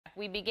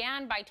We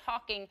began by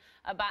talking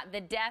about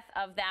the death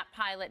of that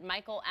pilot,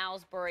 Michael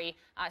Alsbury,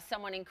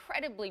 someone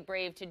incredibly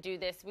brave to do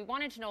this. We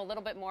wanted to know a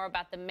little bit more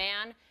about the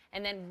man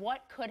and then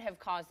what could have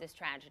caused this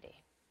tragedy.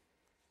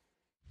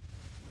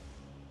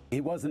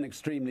 He was an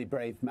extremely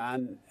brave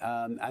man,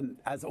 and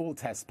as all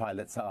test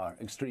pilots are,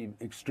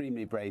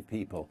 extremely brave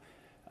people.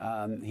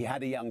 He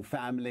had a young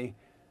family.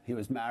 He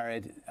was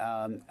married,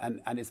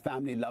 and his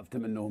family loved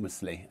him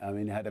enormously. I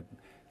mean, he had a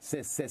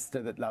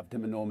sister that loved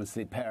him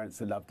enormously, parents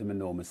that loved him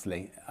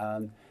enormously.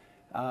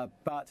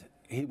 But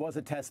he was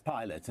a test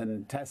pilot,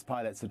 and test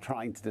pilots are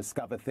trying to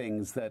discover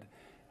things that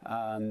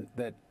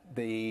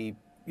the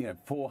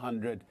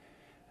 400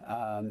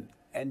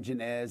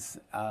 engineers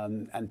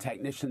and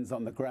technicians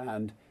on the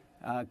ground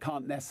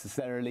can't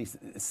necessarily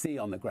see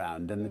on the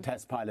ground. And the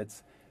test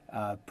pilots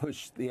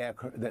push the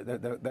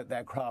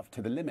aircraft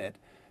to the limit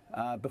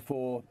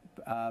before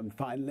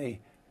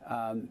finally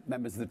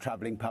members of the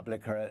travelling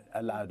public are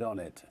allowed on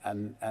it.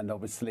 And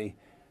obviously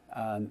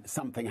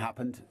something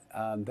happened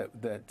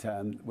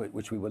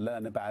which we will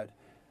learn about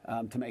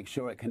to make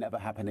sure it can never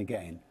happen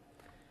again.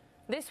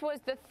 This was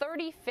the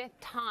 35th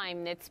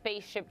time that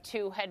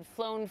SpaceShipTwo had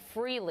flown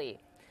freely.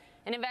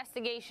 An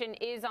investigation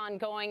is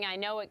ongoing. I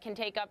know it can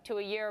take up to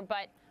a year,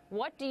 but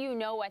what do you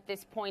know at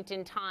this point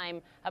in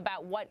time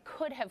about what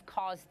could have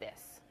caused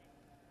this?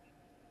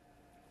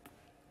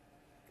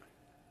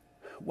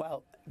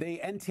 Well, the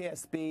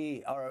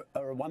NTSB are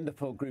a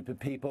wonderful group of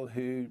people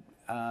who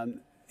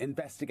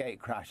investigate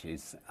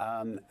crashes,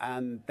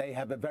 and they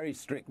have a very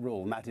strict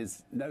rule, and that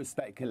is no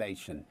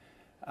speculation.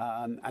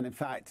 And in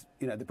fact,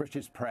 the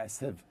British press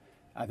have,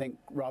 I think,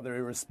 rather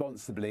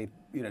irresponsibly,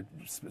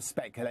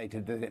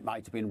 speculated that it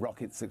might have been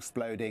rockets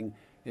exploding,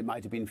 it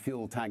might have been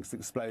fuel tanks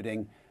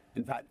exploding.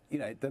 In fact,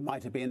 there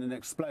might have been an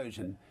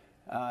explosion.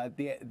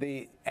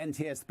 The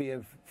NTSB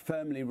have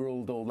firmly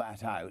ruled all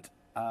that out.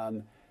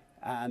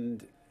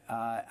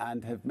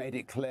 And have made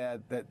it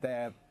clear that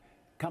they're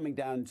coming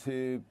down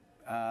to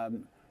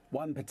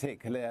one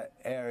particular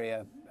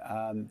area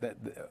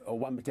or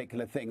one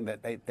particular thing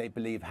that they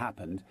believe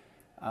happened.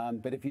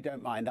 But if you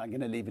don't mind, I'm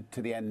going to leave it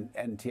to the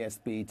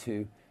NTSB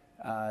to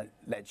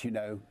let you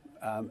know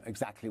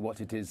exactly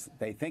what it is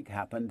they think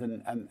happened,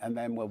 and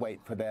then we'll wait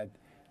for their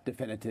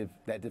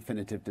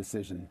definitive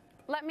decision.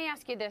 Let me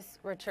ask you this,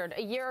 Richard.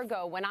 A year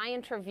ago, when I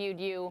interviewed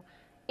you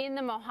in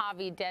the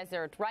Mojave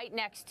Desert, right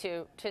next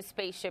to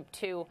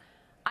SpaceShipTwo,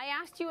 I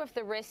asked you if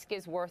the risk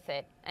is worth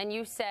it, and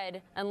you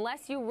said,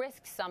 unless you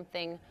risk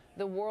something,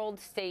 the world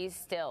stays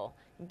still.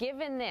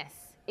 Given this,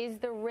 is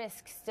the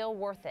risk still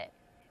worth it?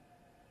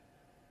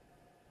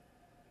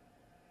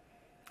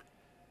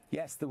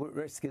 Yes, the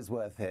risk is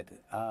worth it,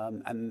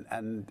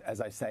 and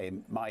as I say,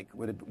 Mike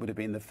would have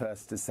been the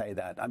first to say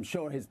that. I'm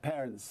sure his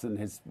parents and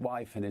his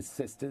wife and his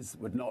sisters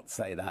would not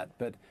say that,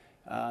 but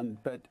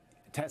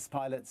test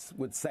pilots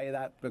would say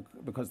that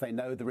because they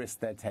know the risk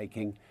they're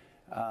taking,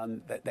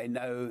 that they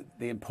know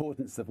the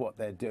importance of what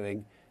they're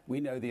doing. We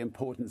know the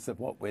importance of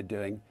what we're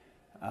doing,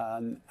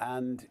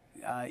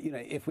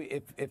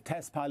 if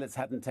test pilots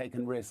hadn't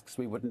taken risks,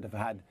 we wouldn't have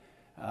had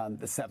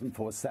the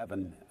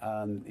 747.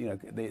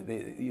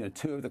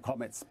 Two of the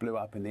comets blew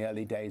up in the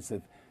early days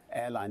of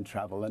airline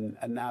travel, and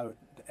now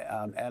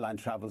airline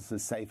travel is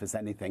as safe as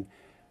anything.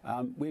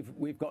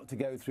 We've got to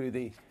go through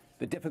the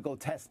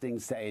difficult testing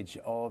stage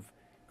of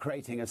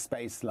creating a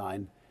space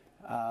line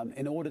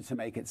in order to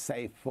make it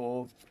safe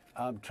for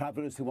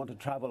travelers who want to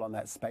travel on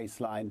that space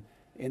line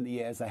in the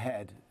years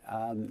ahead.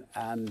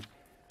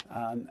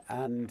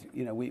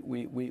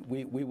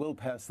 We will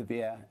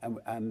persevere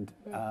and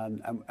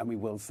we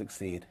will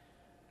succeed.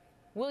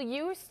 Will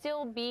you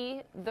still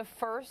be the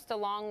first,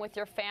 along with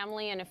your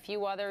family and a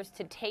few others,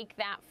 to take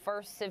that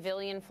first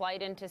civilian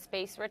flight into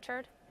space,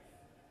 Richard?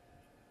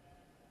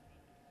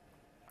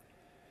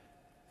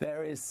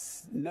 There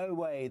is no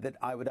way that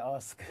I would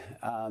ask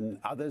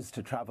others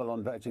to travel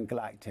on Virgin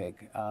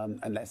Galactic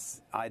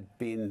unless I'd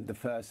been the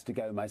first to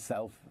go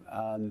myself,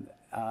 and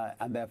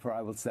therefore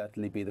I will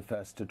certainly be the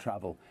first to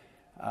travel.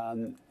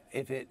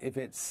 If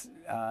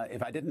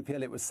I didn't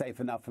feel it was safe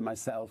enough for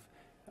myself,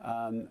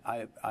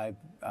 I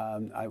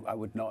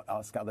would not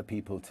ask other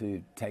people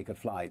to take a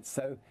flight.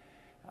 So,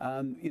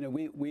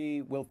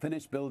 we will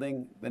finish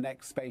building the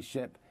next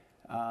spaceship.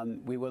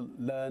 We will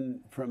learn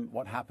from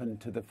what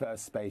happened to the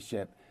first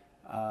spaceship.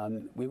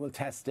 We will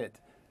test it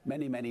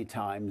many, many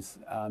times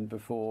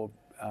before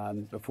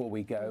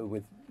we go,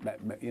 with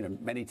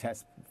many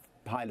test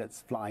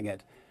pilots flying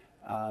it,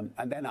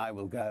 and then I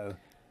will go,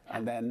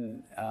 and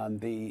then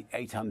the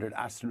 800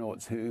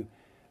 astronauts who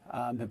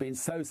have been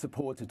so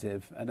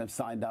supportive and have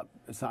signed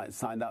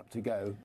up to go